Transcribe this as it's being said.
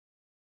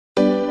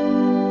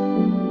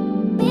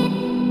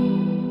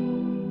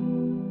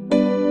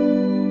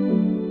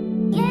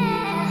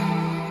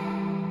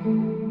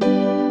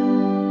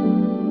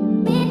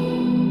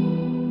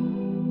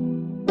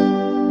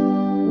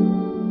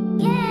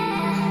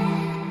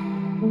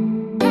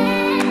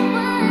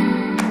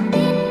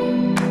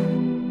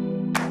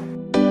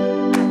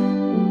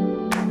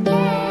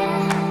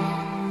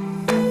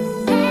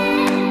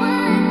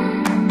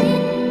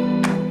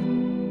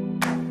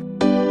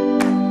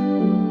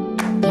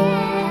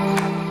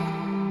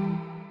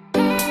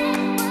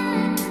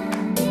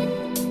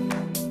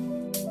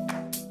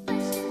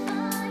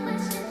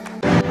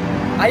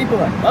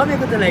අයිබෝන් මම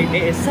එකතුලා ඉන්නේ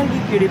SRG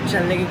YouTube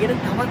channel එකේ කියන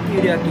තවත්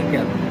වීඩියෝ එකක්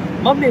එක්ක.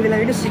 මම මේ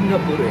වෙලාවේ ඉන්නේ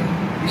සිංගප්පූරුවේ.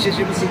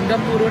 විශේෂයෙන්ම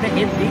සිංගප්පූරුවට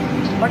එද්දී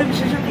මට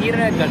විශේෂ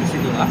තීරණයක් ගන්න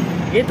සිදුවා.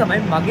 ඒ තමයි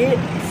මගේ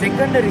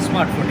secondary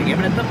smartphone එක.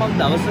 එහෙම නැත්නම් මම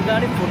දවස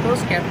ගානේ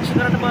photos capture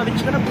කරන්න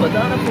පාවිච්චි කරන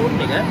ප්‍රධාන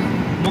phone එක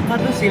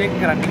මොකද්ද select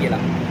කරන්න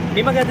කියලා.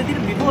 මේ මගේ අතේ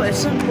තියෙන VIVO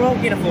S1 Pro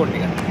කියන phone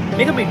එක.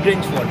 මේක mid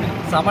range phone එක.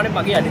 සාමාන්‍යයෙන්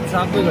මගේ අනිත්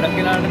සාම්පුවේ ගොඩක්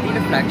වෙලාවට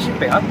තියෙන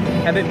flagship එකක්.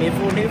 හැබැයි මේ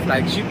phone එකේ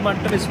flagship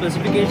මට්ටමේ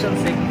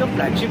specifications එක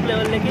flagship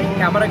level එකේ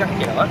camera එකක්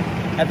කියනවා.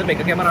 ඇත්තට එක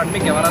කැමරාවක්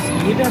නෙමෙයි කැමරාස්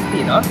කීපයක්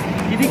තියෙනවා.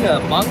 ඉතින්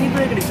මම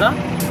හිතුවා ඒක නිසා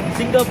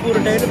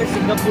සිංගප්පූරුවට ඇවිත් මේ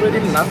සිංගප්පූරුවේ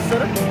තියෙන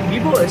ලස්සන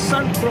VIVO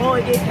S1 Pro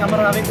එකේ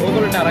කැමරාවෙන්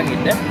ඕගොල්ලන්ට අරන්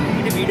ඉන්න.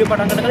 ඉතින් වීඩියෝ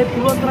පටන් ගන්න කලින්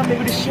පුළුවන් තරම් මේ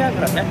වීඩියෝ share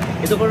කරන්න.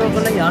 එතකොට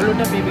ඔයගොල්ලෝ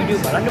යාළුවන්ට මේ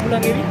වීඩියෝ බලන්න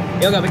පුළුවන් වෙවි.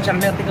 ඒ වගේ අපේ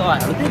channel එකත් එක්ක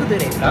අලුත් එකතු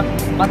වෙන නිසා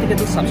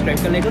මතකද subscribe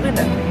කරලා එකතු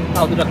වෙන්න.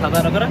 තවදුරටත්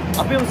කතා කර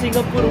අපේ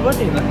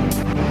සිංගප්පූරුවට එන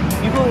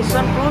VIVO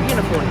S1 Pro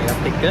කියන ෆෝන්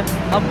එකත් එක්ක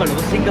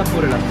අපලව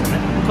සිංගප්පූරුවේ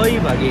ලස්සන කොයි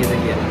වගේද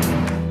කියලා.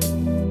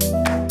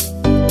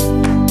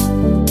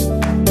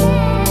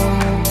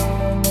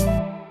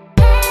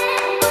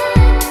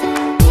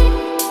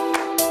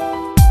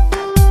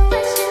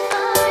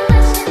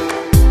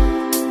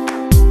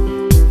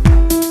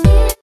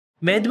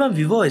 මේද මම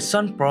VIVO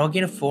S1 Pro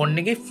කියන ෆෝන්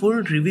එකේ full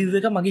review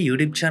එක මගේ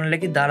YouTube channel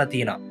එකේ දාලා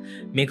තියෙනවා.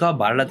 මේක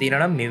බලලා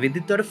තියෙනවා නම් මේ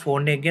විදිහට ඔයාලට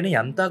ෆෝන් එක ගැන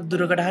යම්තාක්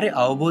දුරකට හරි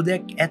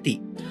අවබෝධයක් ඇති.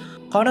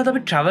 කොහොමද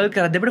අපි travel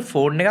කරද්දී අපිට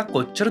ෆෝන් එකක්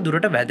කොච්චර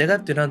දුරට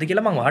වැදගත් වෙනවද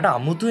කියලා මම ඔයාලට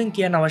අමුතුවෙන්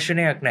කියන්න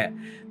අවශ්‍ය නයක් නැහැ.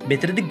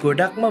 මෙතනදී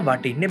ගොඩක්ම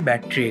වටින්නේ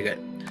බැටරි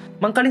එක.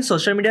 මම කලින්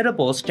social media වල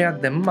post එකක්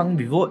දැම්ම මම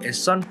VIVO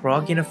S1 Pro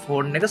කියන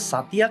ෆෝන් එක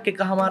සතියක්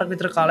එකමාරක්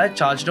විතර කාලයක්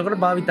charge නොකර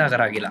භාවිතා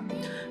කරා කියලා.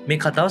 මේ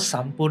කතාව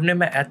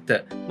සම්පූර්ණයෙන්ම ඇත්ත.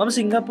 මම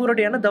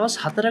සිංගප්පූරුවට යන දවස්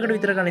 4කට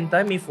විතර කලින්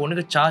තමයි මේ ෆෝන්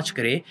එක charge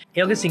කරේ.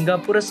 ඒ වගේ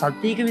සිංගප්පූරුවේ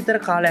සතියක විතර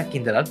කාලයක්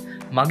ඉඳලත්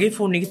මගේ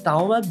ෆෝන් එකේ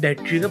තවමත්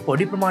බැටරි එක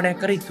පොඩි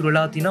ප්‍රමාණයක් කර ඉතුරු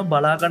වෙලා තිනවා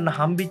බලා ගන්න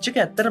හම්බෙච්ච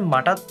එක ඇත්තට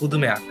මටත්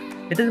පුදුමයක්.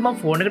 එතකොට මම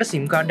ෆෝන් එකට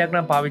SIM කාඩ් එකක්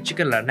නම් පාවිච්චි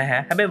කරලා නැහැ.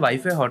 හැබැයි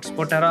Wi-Fi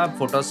hotspot හරහා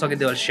photos වගේ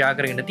දේවල් share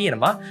කරගෙන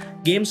තියෙනවා.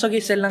 games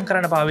වගේ සෙල්ලම්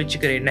කරන්න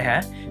පාවිච්චි කරේ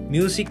නැහැ.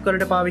 music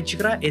වලට පාවිච්චි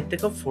කරා. ඒත්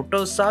එක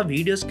photos සහ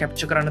videos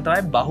capture කරන්න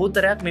තමයි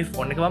බහුතරයක් මේ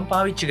ෆෝන් එක මම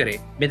පාවිච්චි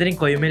කරේ. මෙතනින්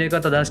කොයි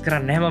මේලයකවත් අදහස්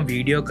කරන්නේ නැහැ මම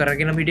වීඩියෝ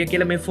කරගෙන හිටිය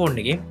කියලා මේ ෆෝන්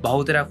එකේ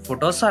බහුතරයක්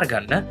photos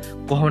අරගන්න.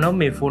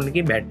 කොහොමනම් මේ ෆෝන්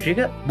එකේ බැටරි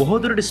එක බොහෝ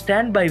දුරට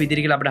stand by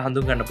විදිහට කියලා අපිට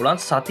හඳුන් ගන්න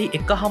පුළුවන්. සති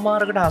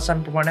එකමාරකට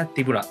ආසන්න ප්‍රමාණයක්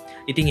තිබුණා.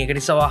 ඉතින් ඒක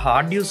නිසා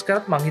hard use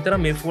කරත් මම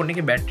හිතනවා මේ ෆෝන්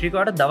එකේ බැටරි එක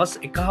වලට දවස්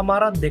එකමාරක්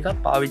දෙකක්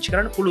පාවිච්චි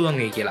කරන්න පුළුවන්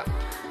වෙයි කියලා.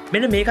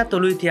 මෙන්න මේකත්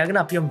ඔළුවේ තියාගෙන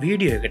අපි යමු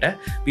වීඩියෝ එකට.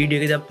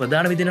 වීඩියෝ එකේ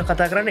ප්‍රධාන විදිහට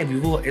කතා කරන්නේ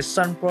VIVO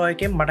S1 Pro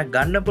එකෙන් මට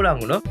ගන්න පුළුවන්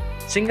වුණොත්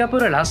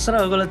සිංගප්පූරුවේ ලස්සන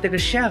ඔයගොල්ලොත් එක්ක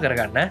share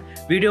කරගන්න.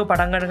 වීඩියෝ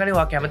පටන් ගන්න කලින්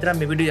ඔයා කැමති නම්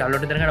මේ වීඩියෝ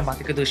යාළුවන්ට දැනගන්න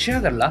මතකද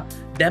share කරලා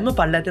දැම්ම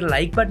පල්ලෙහාට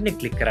like button එක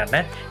click කරන්න.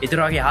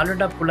 ඒතර වගේ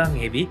යාළුවන්ට පුළුවන්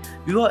හේවි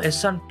VIVO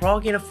S1 Pro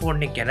කියන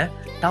ෆෝන් එක ගැන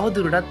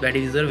තවදුරටත්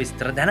වැඩි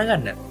විස්තර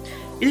දැනගන්න.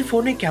 ඉතින්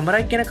ෆෝන් එකේ කැමරා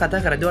එක ගැන කතා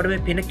කරද්දී ඔයාලට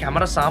මේ පේන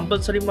කැමරා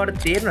samples වලින්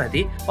මට තේරෙනවා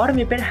ඇති. ඔයාලට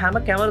මේ පේන හැම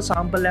කැමරා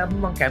sample එකක්ම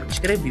මම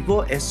capture කරේ VIVO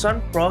S1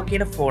 Pro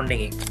කියන ෆෝන්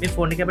එකෙන්. මේ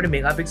ෆෝන් එකේ අපිට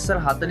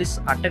megapixel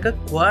 48ක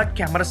quad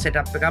camera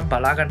setup එකක්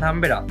බලා ගන්න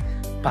හම්බෙනවා.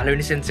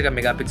 පළවෙනි sensor එක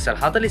megapixel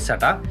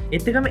 48ක්,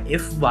 ඒත් එකම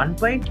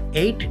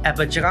f1.8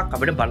 aperture එකක්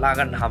අපිට බලා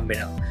ගන්න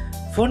හම්බෙනවා.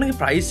 ෆෝන් එකේ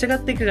ප්‍රයිස්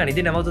එකත් එක්ක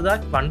ගනිද්දී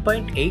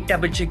 9,1.8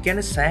 aperture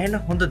කියන්නේ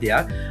සෑහෙන හොඳ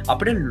දෙයක්.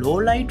 අපිට low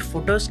light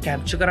photos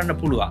capture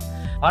කරන්න පුළුවන්.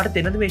 ආට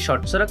තේනද මේ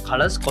shots වල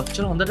colors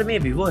කොච්චර හොඳට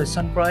මේ VIVO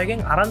S1 Pro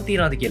එකෙන් අරන්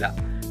තියනවාද කියලා.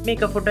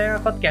 මේක ෆොටෝ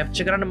එකක්වත්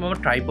capture කරන්න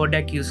මම tripod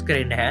එකක් use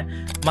කරේ නැහැ.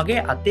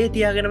 මගේ අතේ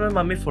තියාගෙනම මම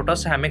මේ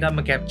photos හැම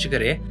එකක්ම capture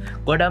කරේ.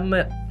 ගොඩක්ම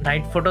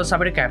night photos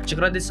අපිට capture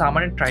කරද්දී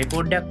සාමාන්‍ය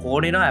tripod එකක්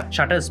ඕන වෙනවා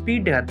shutter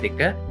speed එකත්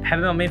එක්ක.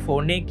 හැබැයි මම මේ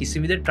ෆෝන් එකේ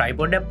කිසි විදිහට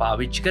tripod එකක්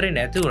පාවිච්චි කරේ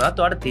නැති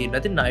වුණත් ඔයාලට තේරෙන්නේ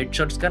නැති night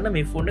shots කරන්න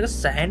මේ ෆෝන් එක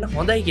සෑහෙන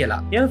හොඳයි කියලා.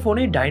 මේ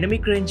ෆෝන් එකේ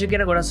dynamic range එක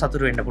ගැන ගොඩක්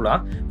සතුටු වෙන්න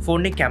පුළුවන්.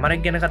 ෆෝන් එකේ කැමරා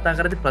එක ගැන කතා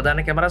කරද්දී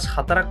ප්‍රධාන කැමරාස්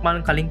 4ක්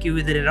මම කලින් කිව්ව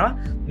විදිහට එනවා.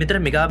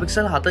 මෙතන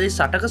megapixel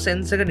 48ක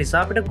sensor එක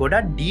නිසා අපිට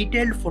ගොඩක්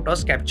detailed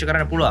photos capture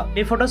කරන්න පුළුවන්.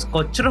 මේ photos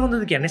කොච්චර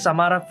හොඳද කියන්නේ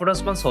සමහරක් photos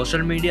මම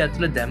social media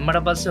ඇතුලේ දැම්මට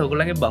පස්සේ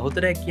ඔයගොල්ලන්ගේ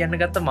බහුතරයක් කියන්න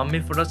ගත්තා මම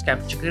මේ photos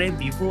capture කරේ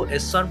VIVO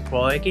S1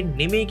 Pro එකෙන්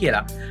නෙමෙයි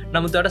කියලා.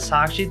 නමුත් ඔයාලට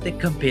සාක්ෂිත්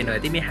එක්කම පේනවා.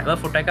 ඉතින් මේ හැම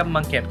photo එකක්ම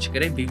මම capture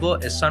කරේ VIVO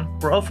S1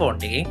 Pro phone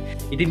එකෙන්.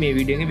 ඉතින් මේ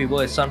වීඩියෝ එකේ VIVO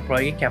S1 Pro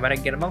එකේ කැමරා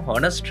එක ගැන මම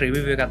honest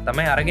review එකක්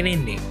තමයි අරගෙන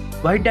ඉන්නේ.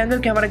 wide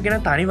angle කැමරා එක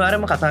ගැන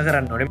අනිවාර්යයෙන්ම කතා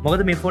කරන්න ඕනේ.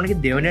 මොකද මේ ෆෝන් එකේ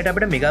දෙවෙනියට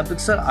අපිට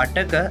megapixel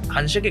 8ක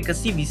අංශක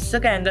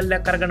 120ක angle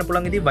එකක් අරගන්න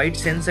පුළුවන්. ඉතින් wide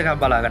sensor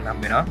එකක් බලා ගන්න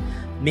හම්බ වෙනවා.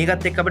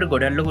 මේකත් එක්ක අපිට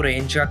ගොඩක් ලොකු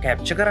range එකක්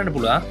capture කරන්න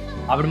පුළුවන්.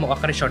 අපිට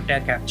මොකක් හරි shot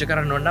එකක් capture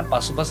කරන්න ඕන නම්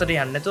පසුපසට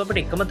යන්නේ නැතුව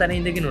අපිට එකම තැන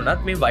ඉඳගෙන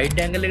උනත් මේ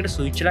wide angle එකට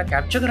switch එකලා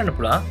capture කරන්න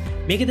පුළුවන්.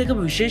 මේකේ දෙක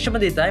විශේෂම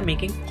දේ තමයි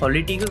මේකෙන්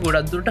quality එක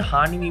ගොඩක් දුරට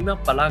හානි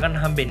වීමක් බලා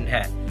ගන්න හම්බෙන්නේ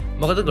නැහැ.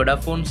 මොකද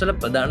ගොඩක් ෆෝන්ස් වල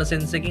ප්‍රධාන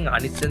sensor එකකින්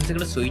අනිත් sensor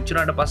එකට switch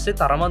වුණාට පස්සේ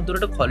තරමක්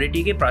දුරට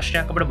quality එකේ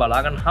ප්‍රශ්නයක් අපිට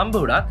බලා ගන්න හම්බ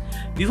වුණා.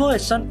 VIVO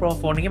S1 Pro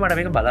phone එකේ මට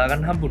මේක බලා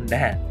ගන්න හම්බුන්නේ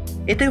නැහැ.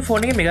 ඒත් ඒ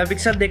ෆෝන් එකේ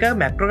megapixel 2ක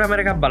macro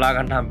camera එකක් බලා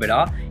ගන්න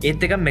හම්බෙලා.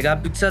 ඒත් එක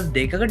megapixel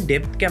 2ක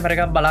depth camera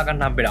එකක් බලා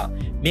ගන්න හම්බෙලා.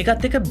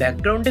 මේකත් එක්ක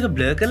background එක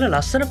blur කරලා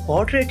ලස්සන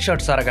portrait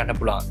shots අරගන්න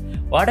පුළුවන්.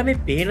 ඔයාලට මේ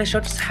පේන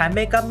ෂොට්ස් හැම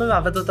එකක්ම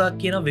අවතතා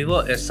කියන VIVO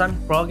S1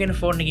 Pro කියන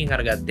ෆෝන් එකකින්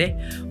අරගත්තේ.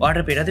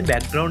 ඔයාලට පේනදී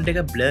බෑග්ග්‍රවුන්ඩ් එක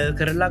බ්ලර්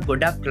කරලා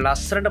ගොඩක්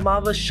ලස්සනට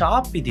මාව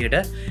ෂාප් විදියට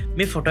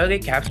මේ ෆොටෝ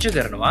එක කැප්චර්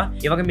කරනවා.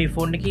 ඒ වගේ මේ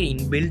ෆෝන් එකේ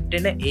ඉන්බිල්ට්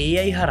එන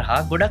AI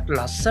හරහා ගොඩක්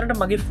ලස්සනට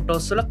මගේ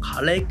ෆොටෝස් වල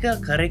කලර් එක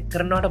කරෙක්ට්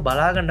කරනවට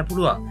බලා ගන්න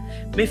පුළුවන්.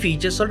 මේ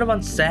ෆීචර්ස් වලට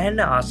මම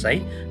සෑහෙන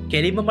ආසයි.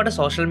 කෙලින්ම මට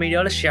සෝෂල්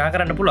මීඩියා වල ෂෙයා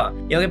කරන්න පුළුවන්.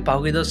 ඒ වගේ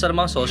පහුගිය දවස්වල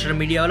මම සෝෂල්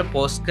මීඩියා වල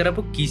පෝස්ට්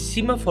කරපු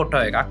කිසිම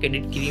ෆොටෝ එකක්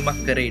එඩිට්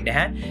කිරීමක් කරේ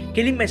නැහැ.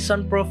 කෙලින්ම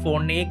S1 Pro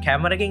ෆෝන් එකේ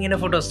කැමරා එකෙන් එන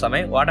ෆොටෝස්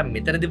තමයි ඔයාලට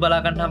මෙතනදී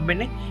බලා ගන්න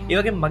හම්බෙන්නේ. ඒ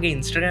වගේ මගේ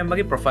Instagram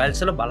මගේ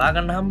ප්‍රොෆයිල්ස් වල බලා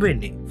ගන්න හම්බ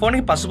වෙන්නේ. ෆෝන්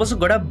එකේ පසුපස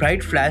ගොඩක්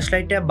බ්‍රයිට් ෆ්ලෑෂ්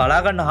ලයිට් එකක්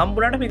බලා ගන්න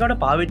හම්බුණාට මේකට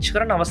පාවිච්චි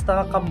කරන්න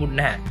අවස්ථාවක්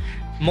හම්බුන්නේ නැහැ.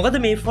 මොකද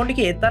මේ ෆෝන්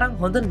එකේ ඒ තරම්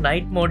හොඳ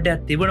නයිට් මෝඩ්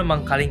එකක් තිබුණා මං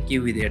කලින්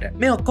කිව්ව විදියට.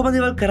 මේ ඔක්කොම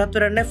දේවල් කරත්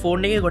වෙරන්නේ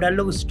ෆෝන් එකේ ගොඩක්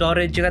ලොකු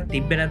ස්ටෝරේජ් එකක්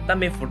තිබ්බේ නැත්නම්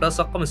මේ ෆොටෝස්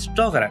ඔක්කොම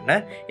ස්ටෝර්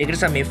කරන්න. ඒක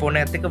නිසා මේ ෆෝන්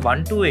එකත් එක්ක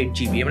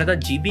 128GB එහෙම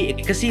නැත්නම් GB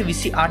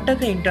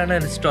 128ක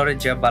ඉන්ටර්නල්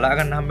ස්ටෝරේජ් එකක් බලා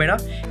ගන්න හම්බ වෙනවා.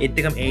 ඒත්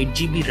එක්කම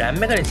 8GB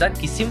RAM එක නිසා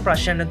කිසිම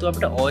ප්‍රශ්නයක් නැතුව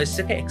අපිට OS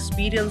එක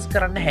එක්ස්පීරියන්ස්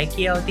කරන්න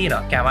හැකියාව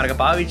තියෙනවා. කැමරා එක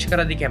පාවිච්චි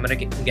කරද්දී කැමරා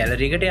එකේ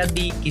ගැලරි එකට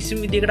යද්දී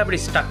කිසිම විදිහකට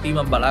අපිට ස්ටක්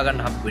වීමක් බලා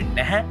ගන්න හම්බ වෙන්නේ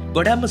නැහැ.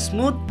 ගොඩක්ම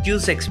ස්මූත්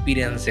යූස්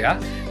එක්ස්පීරියන්ස්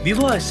එක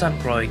VIVO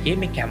S1 Pro එකේ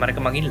මේ කැමරා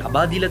එක මගින්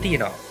ලබා දීලා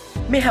තියෙනවා.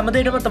 මේ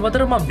හැමදේටම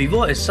තමතර මම VIVO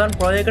S1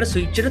 Pro එකට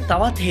ස්විච් එකට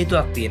තවත්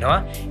හේතුවක් තියෙනවා.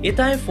 ඒ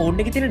තමයි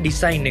ෆෝන් එකේ තියෙන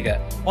ඩිසයින් එක.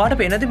 ඔයාලට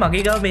පේනද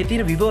මගේ ගාව මේ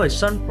තියෙන VIVO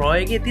S1 Pro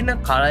එකේ තියෙන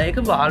කලර්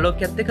එක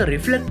ආලෝකයත් එක්ක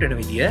රිෆ්ලෙක්ට් වෙන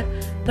විදිය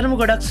තරම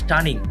ගොඩක්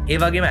ස්ටනින්. ඒ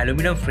වගේම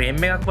ඇලුමිනියම්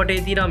ෆ්‍රේම් එකක් වටේ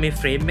තියෙනවා. මේ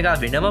ෆ්‍රේම් එක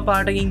වෙනම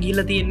පාටකින්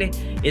ගිහිල්ලා තියෙන්නේ.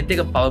 ඒත්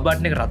එක පවර්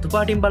බටන් එක රතු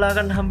පාටින් බලා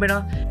ගන්න හම්බ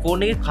වෙනවා.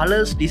 ෆෝන් එකේ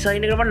කලර්ස්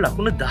ඩිසයින් එකට මට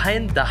ලකුණු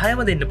 10න්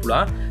 10ම දෙන්න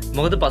පුළුවන්.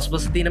 මොකද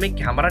පසුපස තියෙන මේ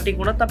කැමරා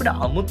ටික උනත් අපිට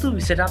අමුතු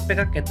සෙටප්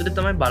එකක් ඇතුලේ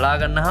තමයි බලා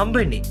ගන්න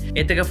හම්බ වෙන්නේ.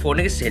 ඒත් එක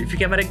ෆෝන් එකේ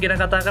සෙල්ෆි කැමරා එක ගැන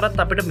කතා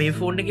කරත් අපිට මේ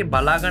ෆෝන් එකේ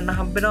බලා ගන්න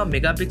හම්බ වෙනවා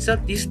මෙගාපික්සල්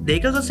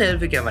 32ක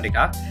සෙල්ෆි කැමරා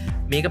එකක්.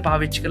 මේක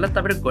පාවිච්චි කළත්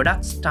අපිට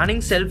ගොඩක් ස්ටනින්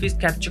සෙල්ෆිස්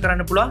කැප්චර්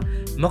කරන්න පුළුවන්.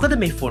 මොකද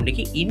මේ ෆෝන්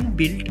එකේ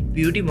ඉන්බිල්ට්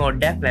බියුටි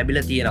මෝඩ් එකක්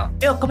ලැබිලා තියෙනවා.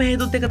 මේ ඔක්කොම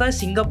හේතුත් එක තමයි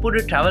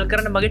සිංගප්පූරුවේ ට්‍රැවල්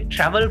කරන මගේ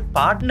ට්‍රැවල්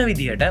පාර්ට්නර්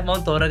විදිහට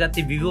මම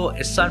තෝරගත්තේ VIVO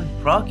S1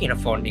 Pro කියන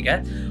ෆෝන් එක.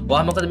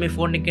 ඔයා මොකද මේ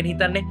ෆෝන් එක ගැන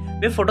හිතන්නේ?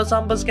 මේ ෆොටෝ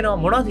සම්පස් කෙනා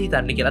මොනවද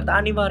හිතන්නේ කියලා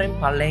අනිවාර්යෙන්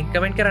පල්ලෙන්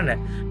කමෙන්ට්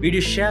කරන්න.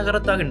 වීඩියෝ ෂෙයා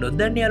කරත් වගේ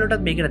නොදන්න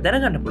යාළුවටත් මේක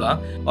දැනගන්න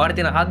පුළුවන්. ඔයාලට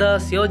තියෙන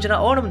අදහස්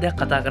යෝජනා ඕනම දෙයක්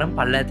කතා කරන්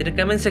පල්ලෙන් ඇතුලේ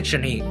කමෙන්ට්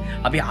සෙක්ෂන් එකේ.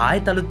 අපි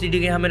ආයෙත් අලුත්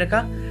වීඩියෝ එකකින් හම්බ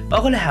වෙනකම්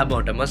ඔයගොල්ලෝ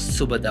හැමෝටම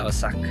සුබ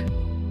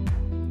දවසක්.